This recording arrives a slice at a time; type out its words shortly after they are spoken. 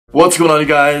What's going on, you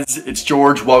guys? It's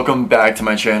George. Welcome back to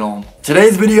my channel.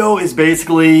 Today's video is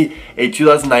basically a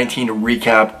 2019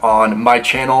 recap on my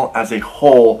channel as a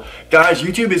whole. Guys,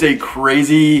 YouTube is a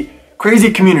crazy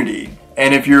community.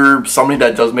 And if you're somebody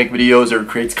that does make videos or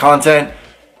creates content,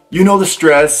 you know the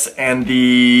stress and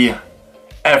the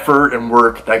effort and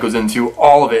work that goes into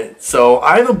all of it. So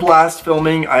I have a blast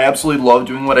filming. I absolutely love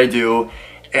doing what I do.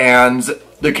 And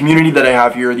the community that I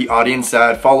have here, the audience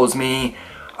that follows me,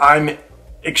 I'm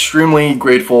extremely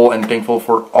grateful and thankful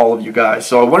for all of you guys.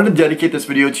 So I wanted to dedicate this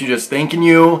video to just thanking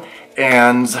you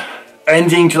and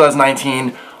ending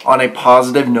 2019 on a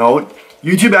positive note.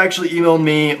 YouTube actually emailed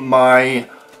me my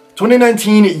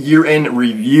 2019 year-end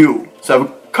review. So I have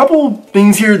a couple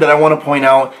things here that I want to point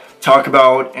out, talk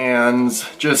about, and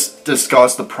just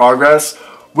discuss the progress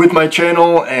with my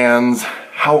channel and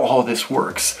how all this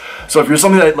works. So if you're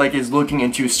somebody that is looking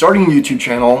into starting a YouTube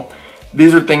channel,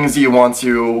 these are things that you want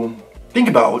to think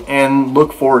about and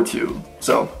look forward to.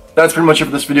 So that's pretty much it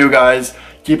for this video, guys.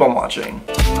 Keep on watching.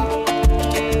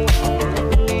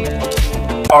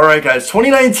 Alright guys,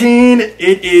 2019,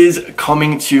 it is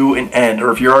coming to an end.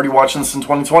 Or if you're already watching this in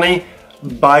 2020,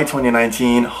 bye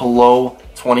 2019, hello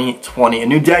 2020. A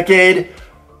new decade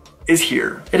is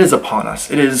here. It is upon us.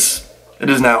 It is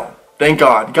now. Thank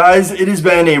God. Guys, it has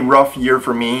been a rough year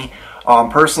for me.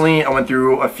 Personally, I went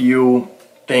through a few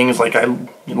things, like I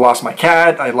lost my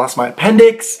cat, I lost my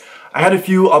appendix. I had a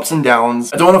few ups and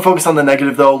downs. I don't want to focus on the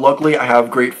negative though. Luckily, I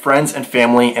have great friends and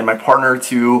family and my partner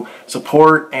to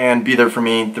support and be there for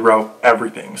me throughout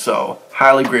everything. So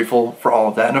highly grateful for all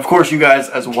of that. And of course, you guys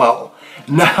as well.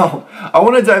 Now, I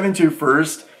want to dive into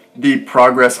first the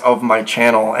progress of my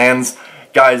channel. And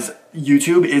guys,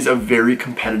 YouTube is a very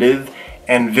competitive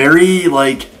and very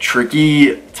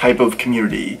tricky type of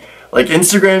community. Like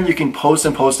Instagram, you can post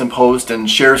and post and post and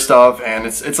share stuff, and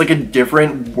it's like a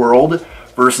different world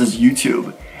versus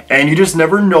YouTube. And you just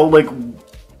never know like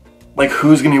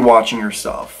who's gonna be watching your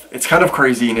stuff. It's kind of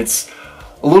crazy and it's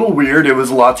a little weird. It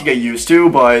was a lot to get used to,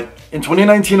 but in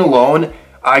 2019 alone,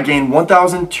 I gained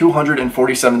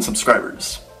 1,247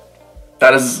 subscribers.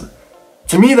 That is,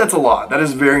 to me, that's a lot. That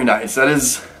is very nice.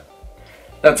 That's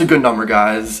a good number,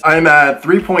 guys. I'm at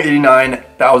 3.89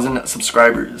 thousand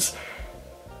subscribers.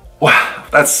 Wow,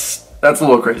 that's a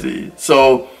little crazy.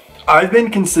 So I've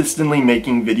been consistently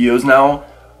making videos now,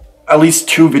 at least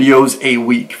 2 videos a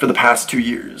week for the past 2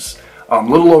 years, a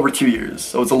little over 2 years.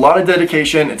 So it's a lot of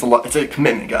dedication. It's a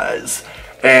commitment, guys.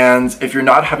 And if you're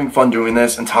not having fun doing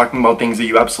this and talking about things that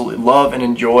you absolutely love and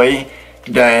enjoy,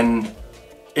 then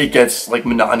it gets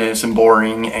monotonous and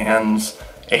boring and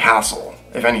a hassle,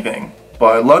 if anything.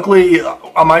 But luckily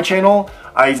on my channel,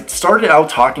 I started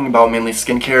out talking about mainly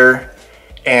skincare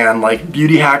and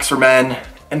beauty hacks for men,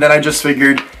 and then I just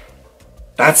figured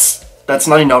that's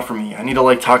not enough for me. I need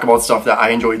to talk about stuff that I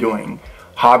enjoy doing,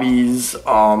 hobbies, you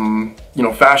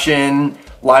know, fashion,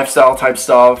 lifestyle type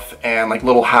stuff, and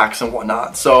little hacks and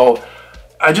whatnot. So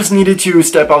I just needed to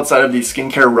step outside of the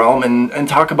skincare realm and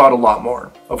talk about a lot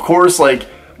more. Of course,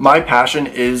 my passion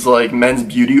is men's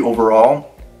beauty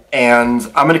overall, and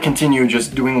I'm gonna continue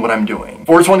just doing what I'm doing.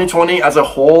 For 2020 as a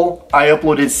whole, I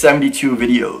uploaded 72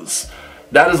 videos.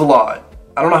 That is a lot.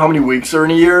 I don't know how many weeks are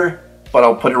in a year, but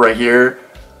I'll put it right here.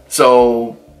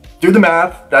 So do the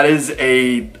math. That is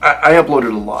I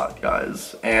uploaded a lot,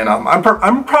 guys. And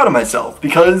I'm proud of myself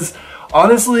because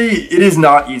honestly, it is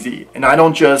not easy. And I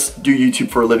don't just do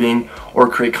YouTube for a living or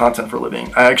create content for a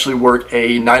living. I actually work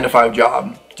a 9-to-5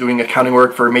 job doing accounting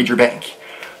work for a major bank.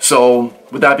 So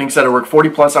with that being said, I work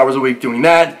 40+ hours a week doing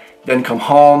that, then come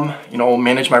home, you know,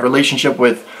 manage my relationship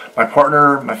with my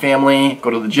partner, my family, go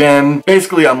to the gym.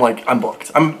 Basically, I'm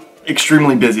booked. I'm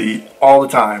extremely busy all the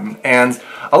time, and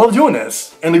I love doing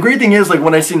this. And the great thing is,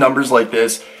 when I see numbers like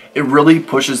this, it really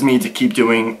pushes me to keep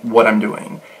doing what I'm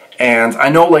doing. And I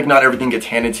know not everything gets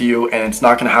handed to you, and it's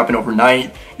not gonna happen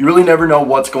overnight. You really never know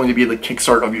what's going to be the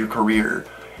kickstart of your career.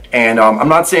 And I'm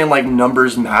not saying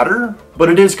numbers matter, but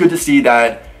it is good to see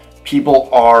that people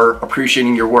are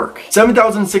appreciating your work.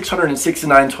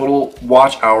 7,669 total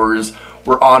watch hours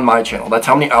were on my channel. That's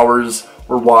how many hours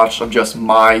were watched of just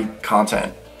my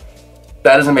content.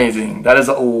 That is amazing. That's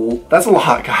a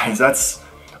lot, guys. That's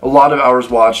a lot of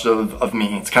hours watched of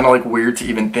me. It's kind of weird to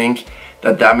even think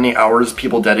that many hours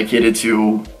people dedicated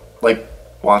to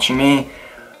watching me.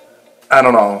 I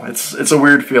don't know. It's a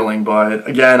weird feeling, but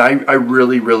again, I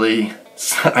really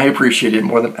I appreciate it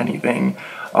more than anything.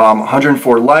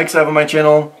 104 likes I have on my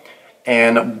channel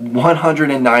and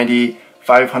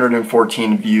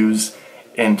 514 views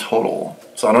in total.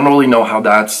 So I don't really know how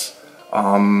that's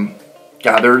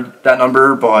gathered that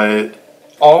number, but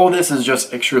all of this is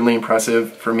just extremely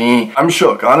impressive for me. I'm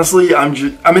shook. Honestly, I'm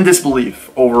in disbelief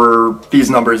over these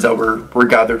numbers that were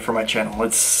gathered for my channel.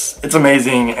 It's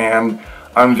amazing, and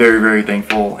I'm very, very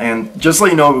thankful. And just to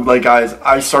let you know, like guys,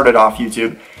 I started off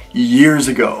YouTube years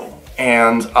ago,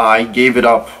 and I gave it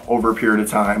up over a period of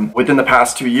time. Within the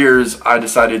past 2 years, I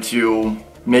decided to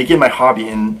make it my hobby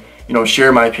and, you know,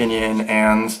 share my opinion.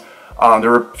 And there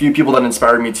were a few people that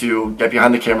inspired me to get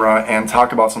behind the camera and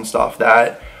talk about some stuff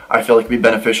that I feel like would be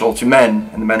beneficial to men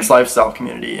and the men's lifestyle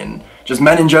community and just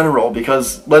men in general,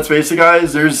 because let's face it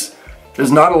guys, there's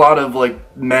not a lot of like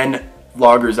men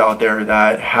vloggers out there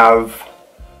that have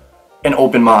an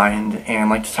open mind and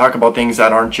like to talk about things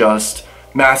that aren't just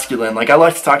masculine. Like I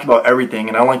like to talk about everything,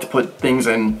 and I like to put things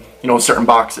in, you know, certain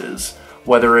boxes,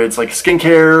 whether it's like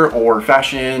skincare or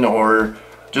fashion or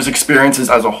just experiences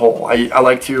as a whole. I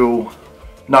like to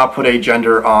not put a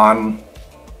gender on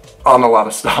a lot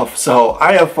of stuff, so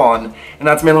I have fun, and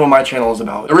that's mainly what my channel is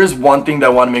about. There is one thing that I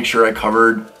want to make sure I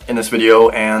covered in this video,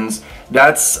 and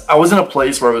that's I was in a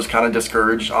place where I was kind of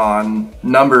discouraged on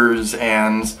numbers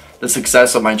and the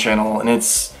success of my channel, and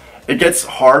it gets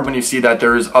hard when you see that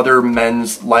there's other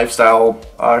men's lifestyle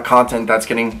content that's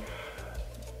getting,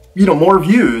 you know, more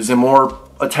views and more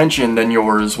attention than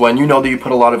yours, when you know that you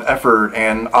put a lot of effort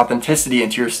and authenticity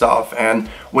into your stuff. And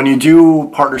when you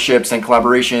do partnerships and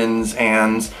collaborations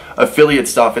and affiliate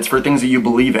stuff, it's for things that you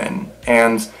believe in,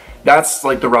 and that's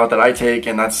like the route that I take,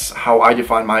 and that's how I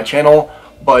define my channel.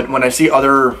 But when I see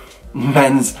other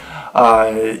men's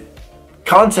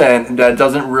content that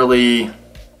doesn't really,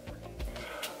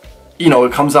 you know,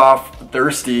 it comes off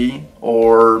thirsty,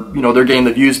 or, you know, they're getting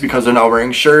the views because they're not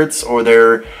wearing shirts, or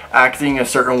they're acting a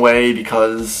certain way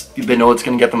because they know it's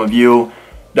going to get them a view,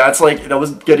 that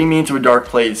was getting me into a dark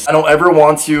place. I don't ever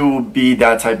want to be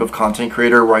that type of content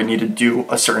creator where I need to do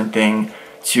a certain thing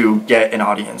to get an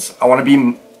audience. I want to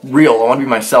be real. I want to be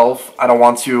myself. I don't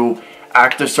want to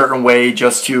act a certain way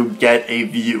just to get a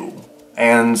view.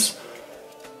 And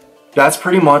that's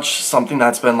pretty much something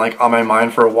that's been like on my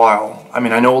mind for a while. I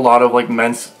mean, I know a lot of like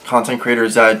men's content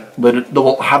creators that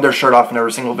they'll have their shirt off in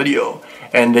every single video,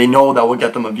 and they know that will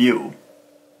get them a view.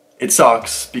 It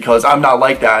sucks because I'm not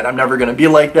like that. I'm never gonna be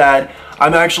like that.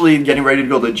 I'm actually getting ready to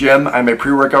go to the gym. I have my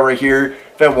pre-workout right here.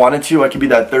 If I wanted to, I could be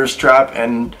that thirst trap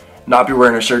and not be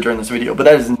wearing a shirt during this video, but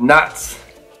that is not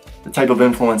the type of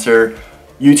influencer,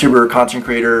 YouTuber, content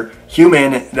creator,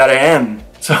 human that I am.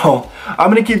 So I'm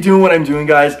gonna keep doing what I'm doing,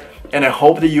 guys, and I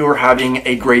hope that you are having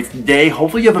a great day.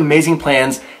 Hopefully you have amazing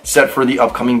plans set for the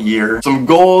upcoming year. Some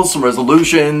goals, some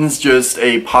resolutions, just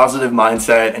a positive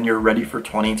mindset, and you're ready for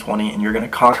 2020 and you're gonna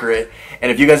conquer it. And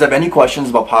if you guys have any questions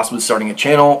about possibly starting a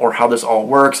channel or how this all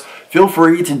works, feel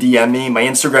free to DM me. My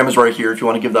Instagram is right here if you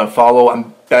wanna give that a follow.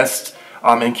 I'm best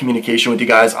in communication with you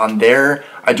guys on there.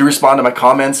 I do respond to my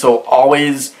comments, so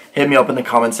always hit me up in the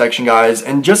comment section, guys.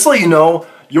 And just to let you know,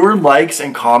 your likes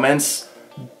and comments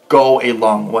go a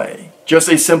long way. Just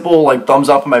a simple like thumbs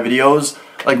up in my videos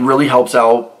like really helps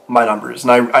out my numbers,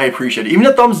 and I appreciate it. Even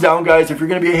a thumbs down, guys. If you're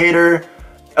gonna be a hater,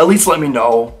 at least let me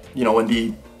know, you know, in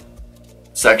the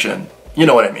section, you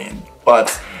know what I mean.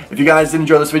 But if you guys did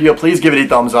enjoy this video, please give it a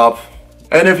thumbs up,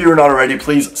 and if you're not already,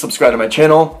 please subscribe to my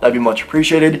channel. That'd be much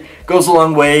appreciated. Goes a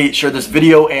long way. Share this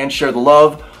video and share the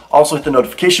love. Also hit the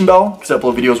notification bell because I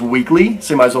upload videos weekly,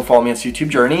 so you might as well follow me on this YouTube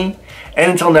journey.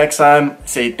 And until next time,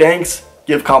 say thanks,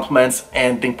 give compliments,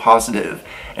 and think positive.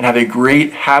 And have a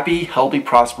great, happy, healthy,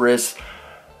 prosperous,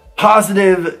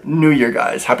 positive new year,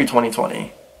 guys. Happy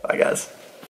 2020. Bye, guys.